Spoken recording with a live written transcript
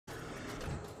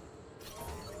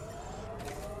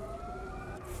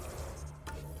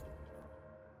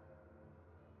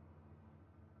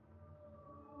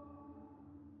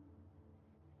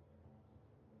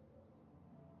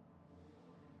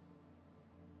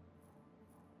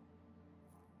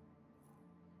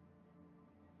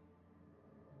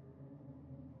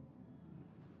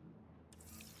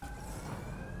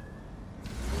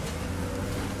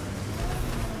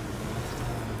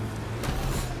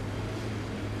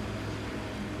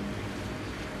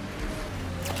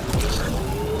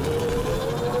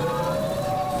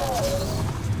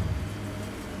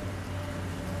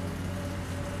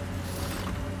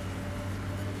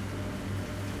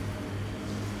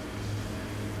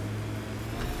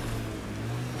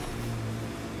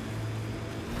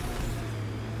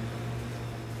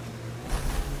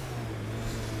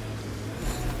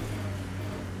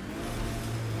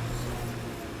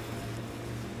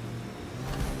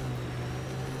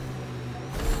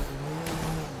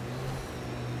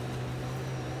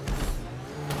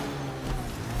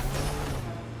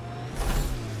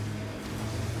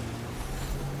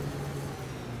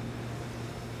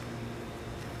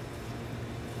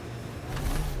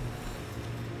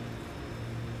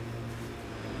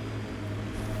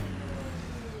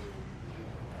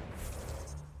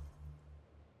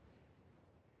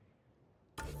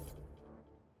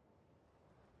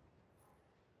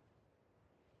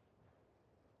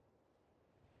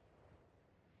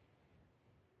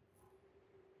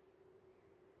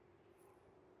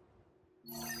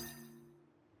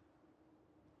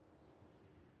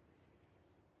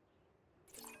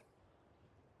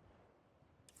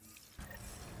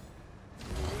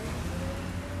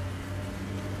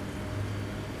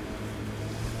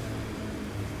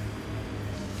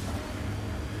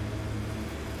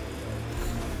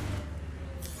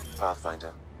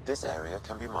Pathfinder, this area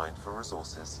can be mined for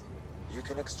resources. You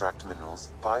can extract minerals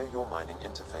via your mining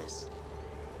interface.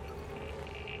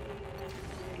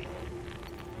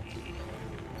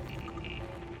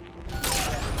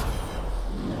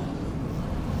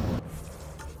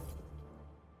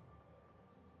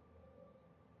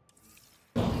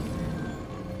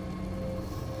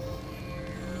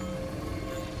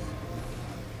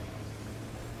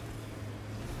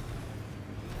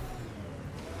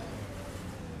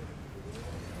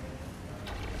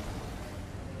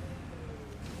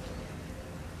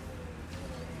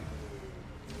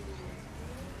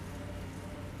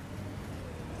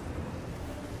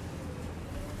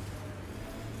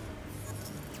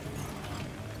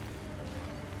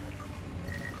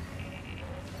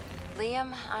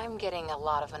 Liam, I'm getting a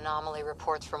lot of anomaly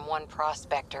reports from one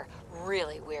prospector.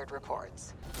 Really weird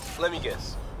reports. Let me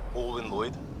guess. All in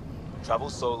Lloyd?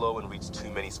 Travels solo and reads too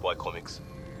many spy comics.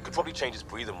 Could probably change his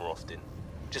breather more often.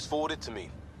 Just forward it to me.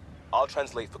 I'll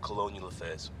translate for colonial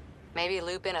affairs. Maybe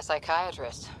loop in a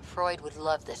psychiatrist. Freud would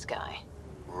love this guy.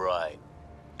 Right.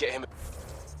 Get him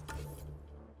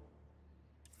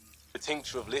a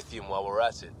tincture of lithium while we're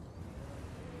at it.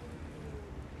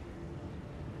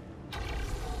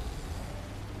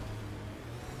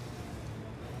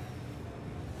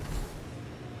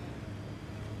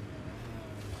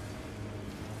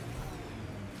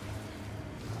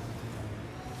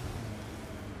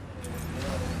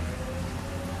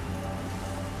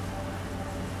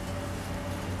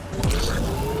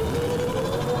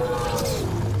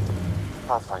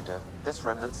 Pathfinder, this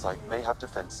remnant site may have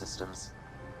defense systems.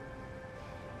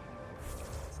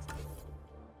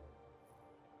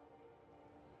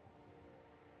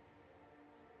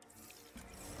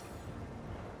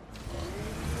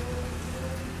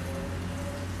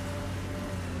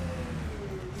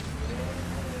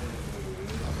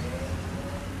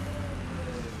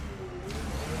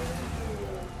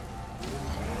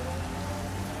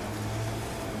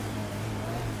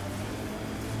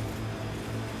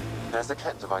 There's a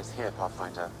Ket device here,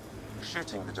 Pathfinder.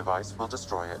 Shooting the device will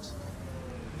destroy it.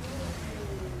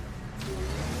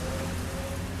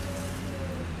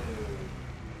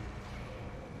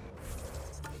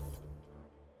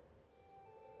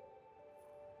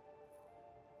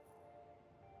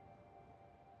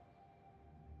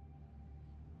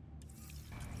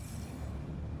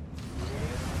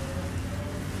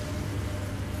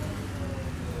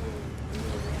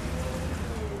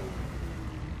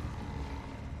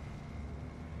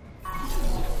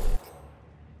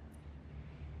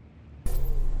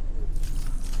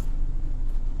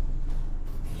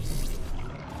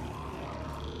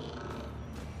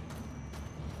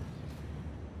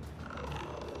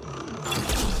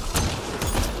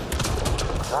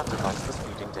 That device was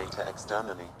feeding data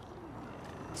externally.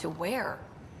 To where?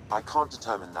 I can't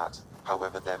determine that.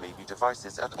 However, there may be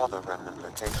devices at other remnant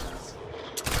locations.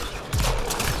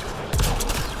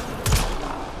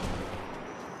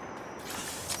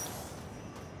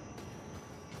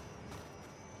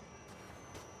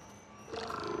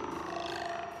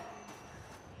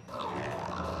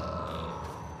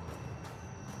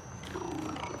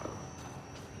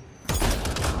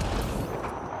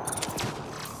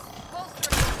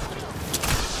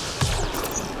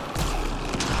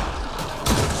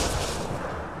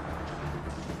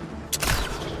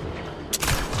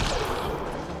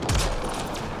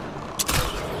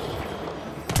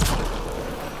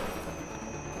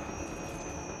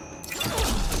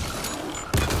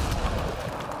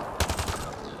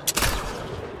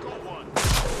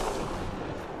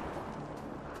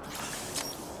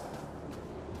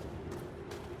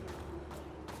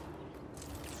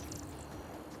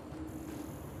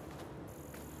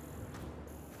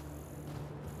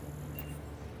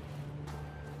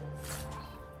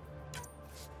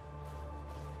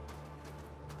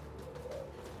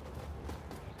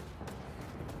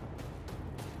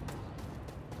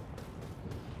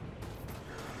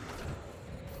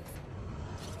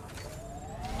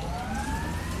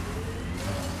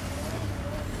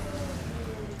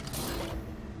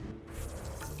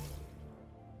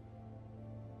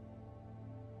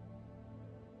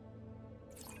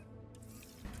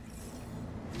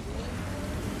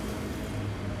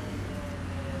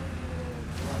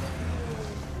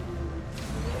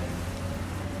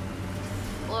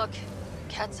 Look,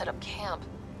 Ket set up camp.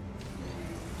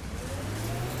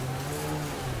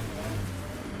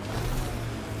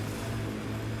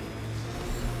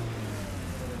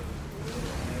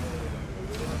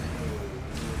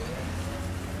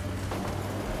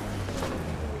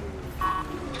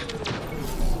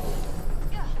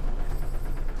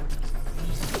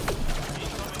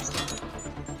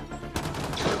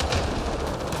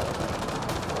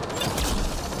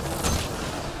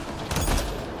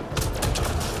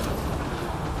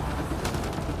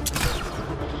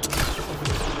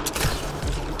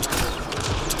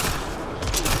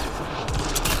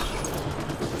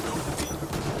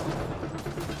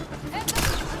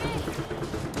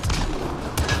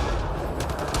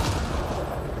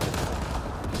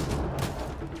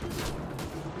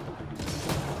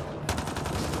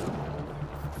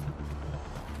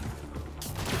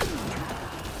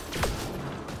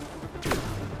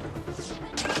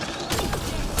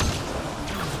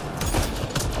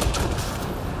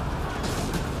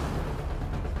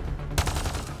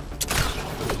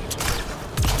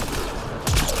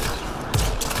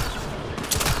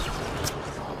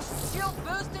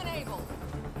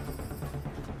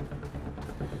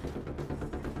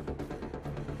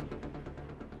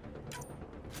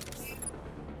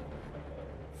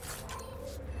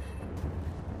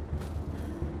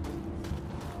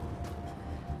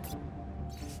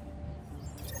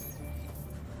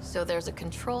 So there's a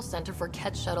control center for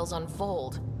Ket shuttles on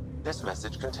Voeld. This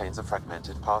message contains a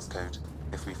fragmented passcode.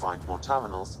 If we find more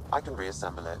terminals, I can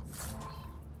reassemble it.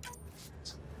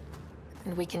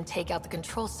 And we can take out the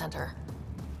control center.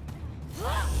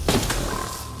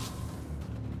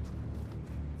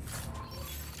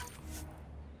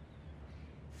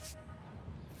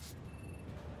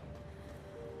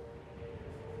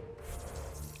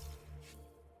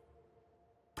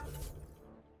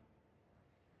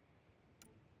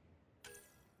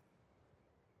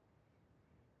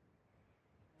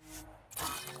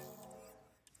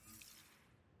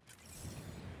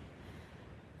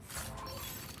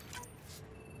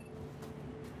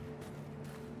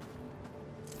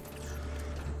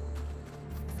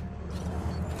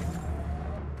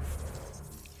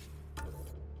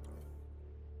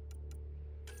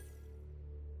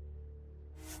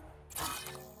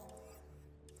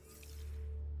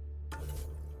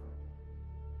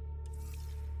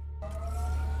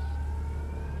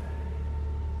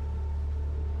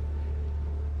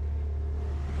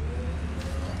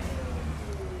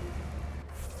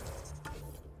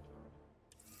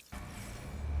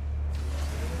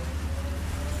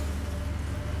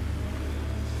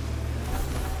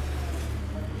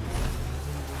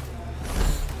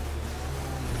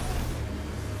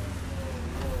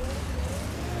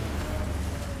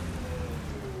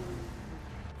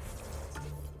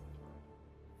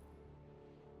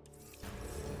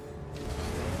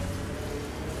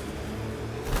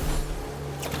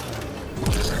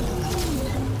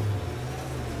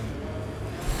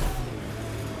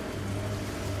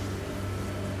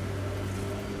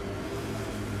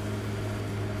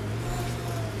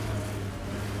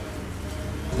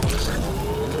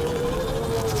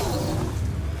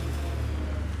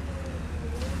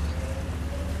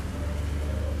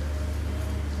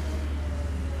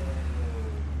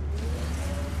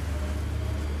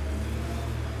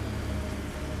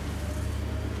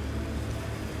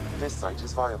 This site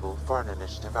is viable for an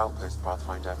initiative outpost,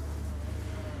 Pathfinder.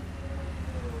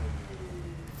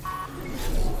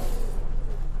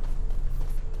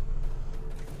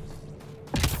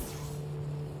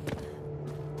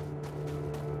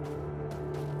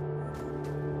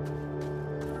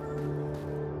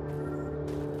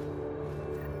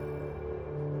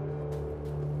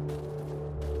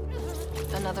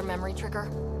 Another memory trigger?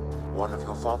 One of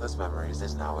your father's memories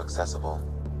is now accessible.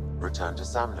 Return to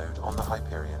Sam Node on the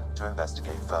Hyperion to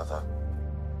investigate further.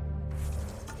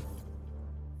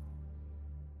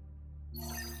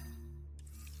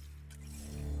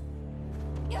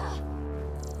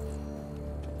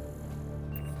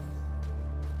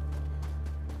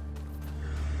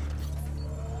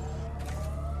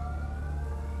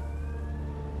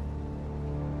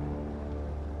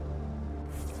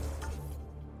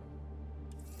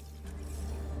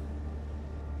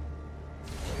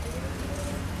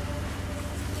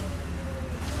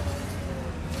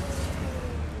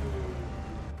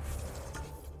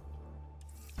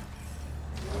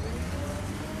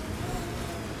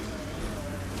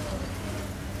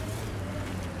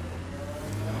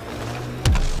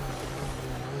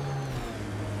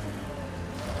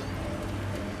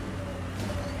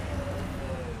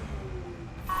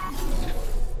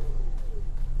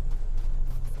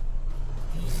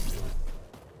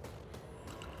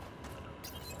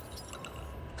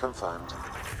 Confirmed.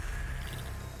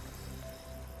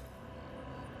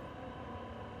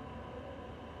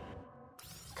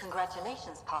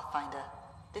 Congratulations, Pathfinder.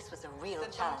 This was a real Send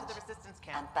them challenge. to the resistance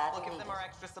camp. And badly We'll give them needed. our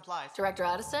extra supplies. Director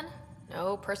Addison?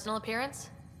 No personal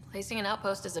appearance? Placing an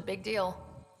outpost is a big deal.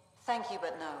 Thank you,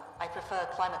 but no. I prefer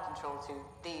climate control to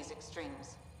these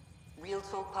extremes. Real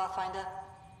talk, Pathfinder?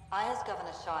 I, as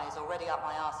Governor Shai, is already up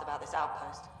my arse about this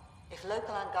outpost. If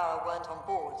local Angara weren't on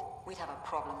board, we'd have a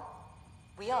problem.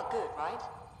 We are good, right?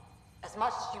 As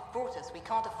much as you've brought us, we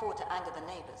can't afford to anger the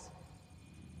neighbors.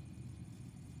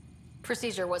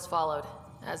 Procedure was followed,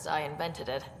 as I invented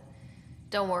it.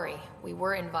 Don't worry, we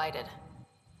were invited.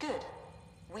 Good.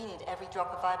 We need every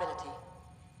drop of viability.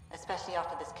 Especially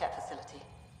after this Ket facility.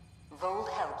 Voeld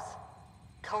helps.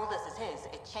 Cold as it is,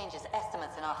 it changes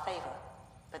estimates in our favor.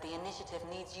 But the initiative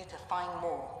needs you to find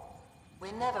more.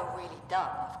 We're never really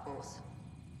done, of course.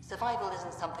 Survival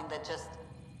isn't something that just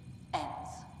ends.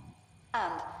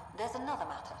 And there's another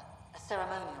matter, a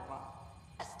ceremonial one.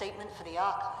 A statement for the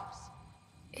archives.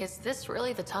 Is this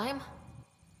really the time?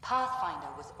 Pathfinder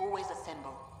was always a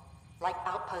symbol. Like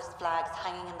outpost flags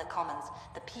hanging in the commons,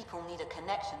 the people need a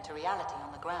connection to reality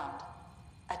on the ground.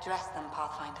 Address them,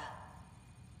 Pathfinder.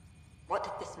 What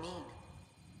did this mean?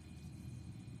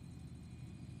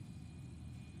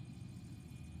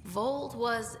 Voeld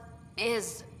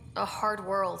is a hard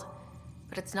world.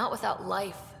 But it's not without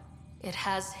life. It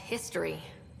has history,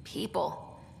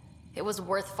 people. It was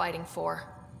worth fighting for.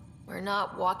 We're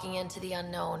not walking into the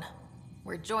unknown.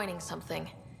 We're joining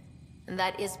something. And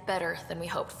that is better than we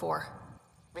hoped for.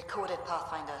 Recorded,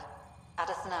 Pathfinder.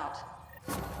 Addison out.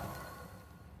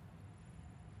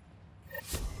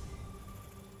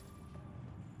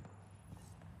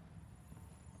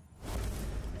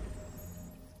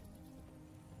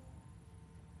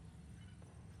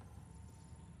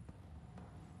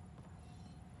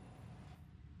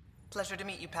 Pleasure to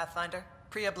meet you, Pathfinder.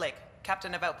 Priya Blake,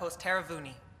 Captain of Outpost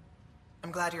Taravuni.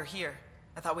 I'm glad you're here.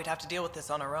 I thought we'd have to deal with this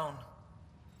on our own.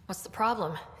 What's the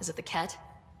problem? Is it the Ket?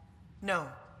 No,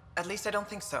 at least I don't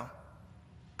think so.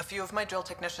 A few of my drill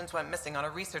technicians went missing on a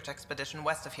research expedition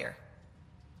west of here.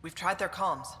 We've tried their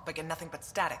comms, but get nothing but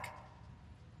static.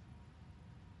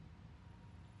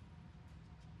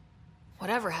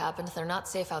 Whatever happened, they're not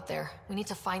safe out there. We need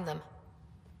to find them.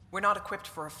 We're not equipped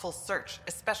for a full search,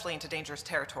 especially into dangerous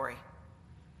territory.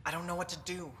 I don't know what to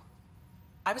do.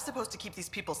 I was supposed to keep these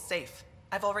people safe.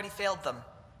 I've already failed them.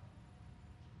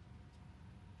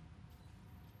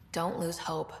 Don't lose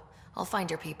hope. I'll find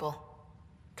your people.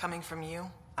 Coming from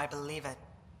you, I believe it.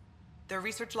 Their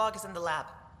research log is in the lab.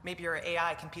 Maybe your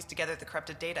AI can piece together the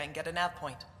corrupted data and get a nav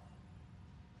point.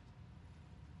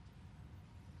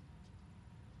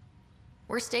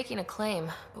 We're staking a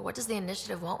claim, but what does the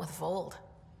Initiative want with Voeld?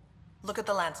 Look at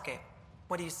the landscape.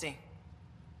 What do you see?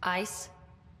 Ice?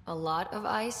 A lot of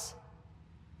ice?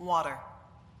 Water.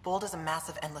 Voeld is a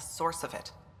massive, endless source of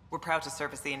it. We're proud to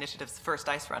serve as the Initiative's first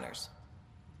ice runners.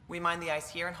 We mine the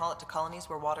ice here and haul it to colonies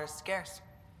where water is scarce.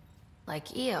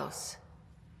 Like Eos.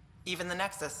 Even the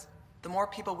Nexus. The more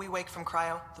people we wake from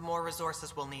cryo, the more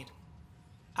resources we'll need.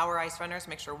 Our ice runners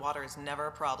make sure water is never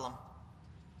a problem.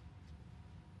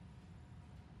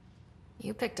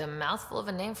 You picked a mouthful of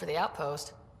a name for the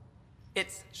outpost.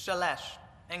 It's Shalesh,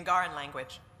 Angaran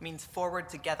language, means forward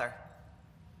together.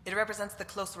 It represents the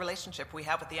close relationship we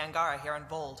have with the Angara here on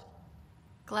Voeld.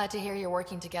 Glad to hear you're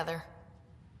working together.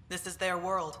 This is their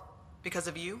world. Because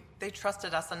of you, they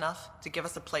trusted us enough to give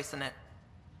us a place in it.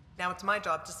 Now it's my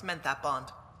job to cement that bond.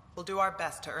 We'll do our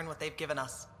best to earn what they've given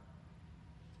us.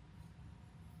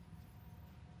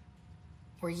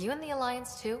 Were you in the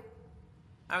Alliance too?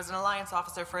 I was an Alliance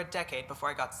officer for a decade before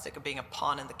I got sick of being a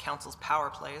pawn in the Council's power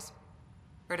plays.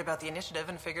 Heard about the Initiative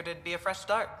and figured it'd be a fresh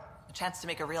start. A chance to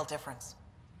make a real difference.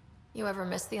 You ever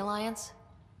miss the Alliance?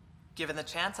 Given the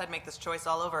chance, I'd make this choice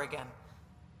all over again.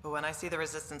 But when I see the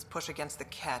Resistance push against the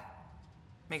Ket,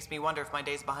 makes me wonder if my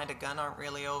days behind a gun aren't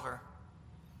really over.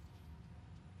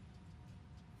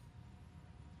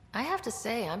 I have to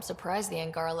say, I'm surprised the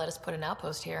Angara let us put an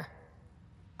outpost here.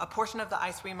 A portion of the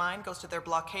ice we mine goes to their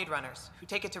blockade runners, who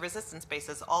take it to Resistance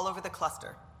bases all over the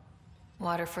cluster.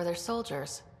 Water for their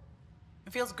soldiers.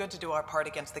 It feels good to do our part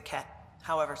against the Ket,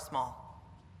 however small.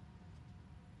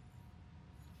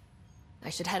 I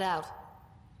should head out.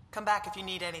 Come back if you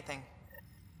need anything.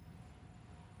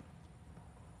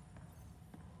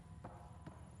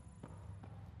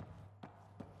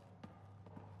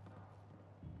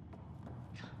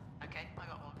 Okay, I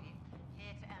got one for you.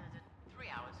 Here to Emerson, 3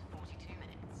 hours, 42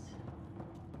 minutes.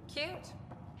 Cute.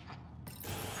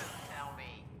 Don't tell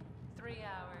me. 3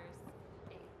 hours,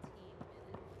 18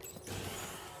 minutes.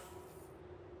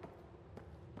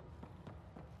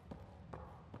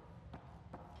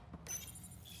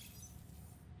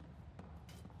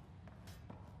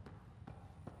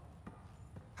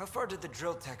 How far did the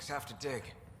drill techs have to dig?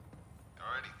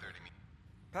 Already 30 meters.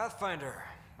 Pathfinder,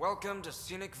 welcome to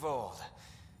scenic Voeld.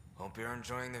 Hope you're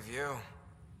enjoying the view.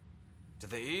 To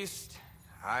the east,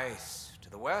 ice. To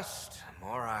the west,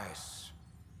 more ice.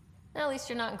 At least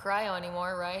you're not in cryo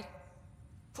anymore, right?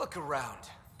 Look around.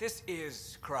 This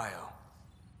is cryo.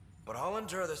 But I'll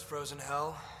endure this frozen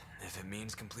hell if it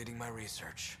means completing my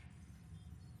research.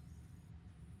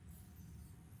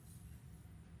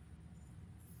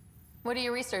 What are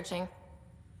you researching?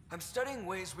 I'm studying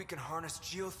ways we can harness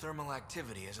geothermal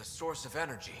activity as a source of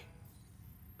energy.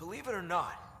 Believe it or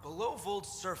not, below Voeld's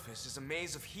surface is a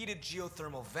maze of heated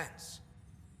geothermal vents.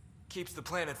 Keeps the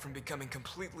planet from becoming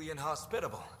completely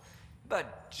inhospitable,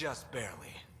 but just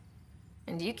barely.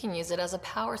 And you can use it as a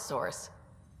power source.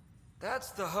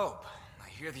 That's the hope. I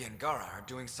hear the Angara are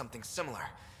doing something similar,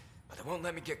 but they won't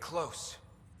let me get close.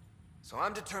 So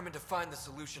I'm determined to find the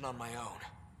solution on my own.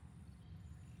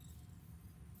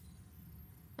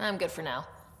 I'm good for now.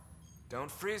 Don't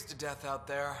freeze to death out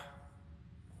there.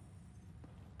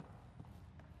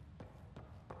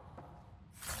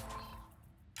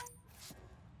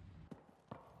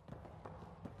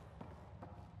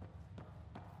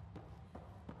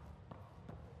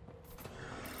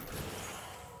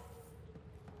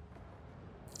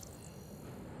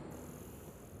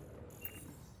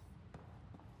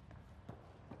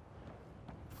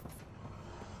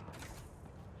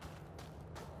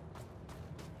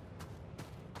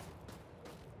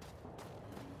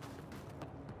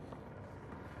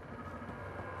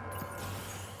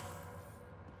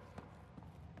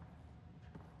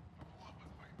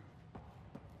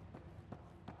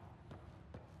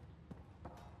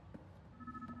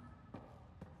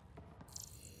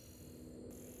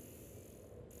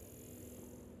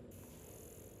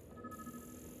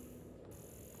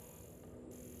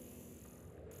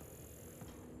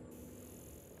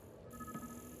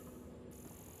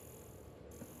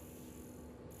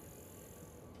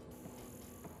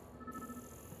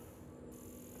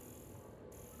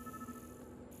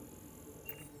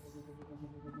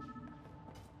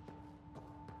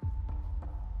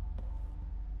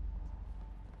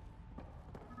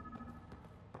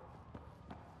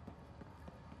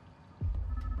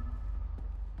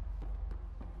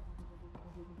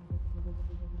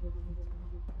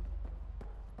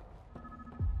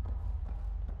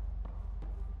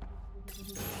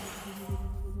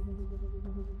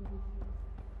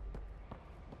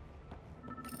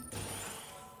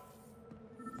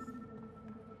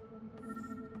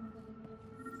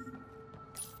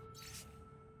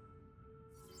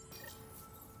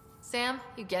 Sam,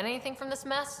 you get anything from this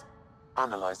mess?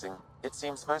 Analyzing. It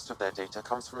seems most of their data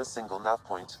comes from a single nav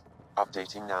point.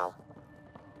 Updating now.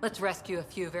 Let's rescue a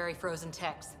few very frozen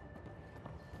techs.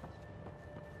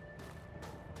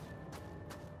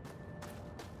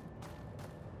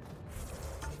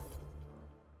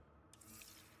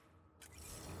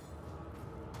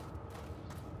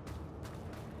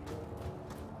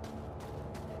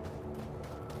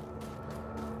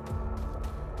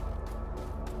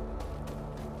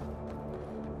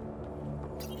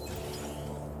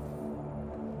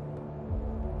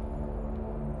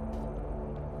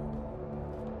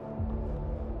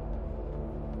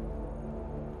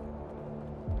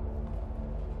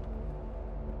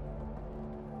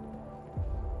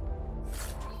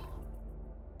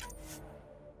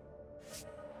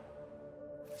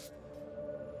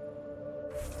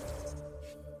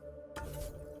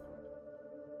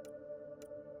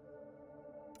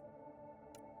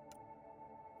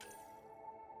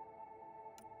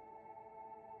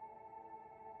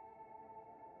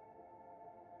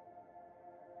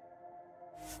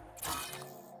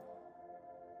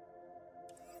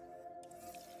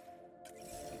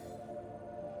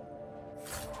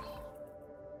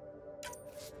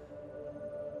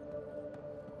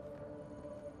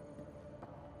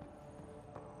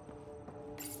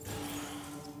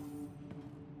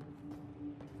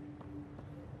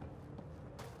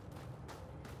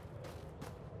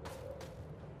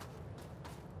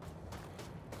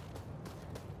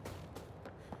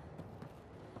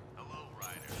 Hello,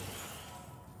 Ryder.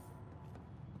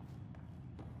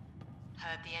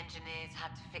 Heard the engineers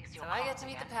had to fix your So I get parts to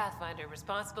meet the again. Pathfinder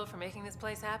responsible for making this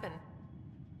place happen.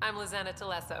 I'm Lizanna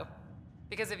Telesso.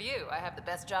 Because of you, I have the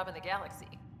best job in the galaxy.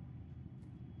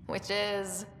 Which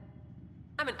is...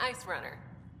 I'm an ice runner.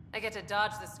 I get to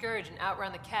dodge the Scourge and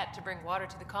outrun the Cat to bring water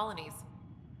to the colonies.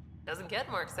 Doesn't get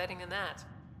more exciting than that.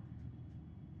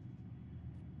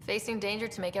 facing danger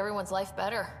to make everyone's life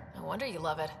better. No wonder you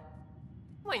love it.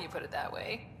 When you put it that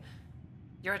way.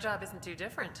 Your job isn't too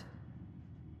different.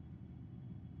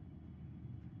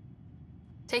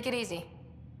 Take it easy.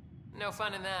 No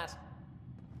fun in that.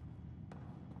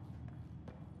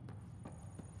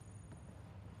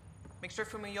 Make sure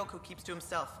Fumiyoku keeps to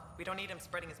himself. We don't need him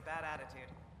spreading his bad attitude.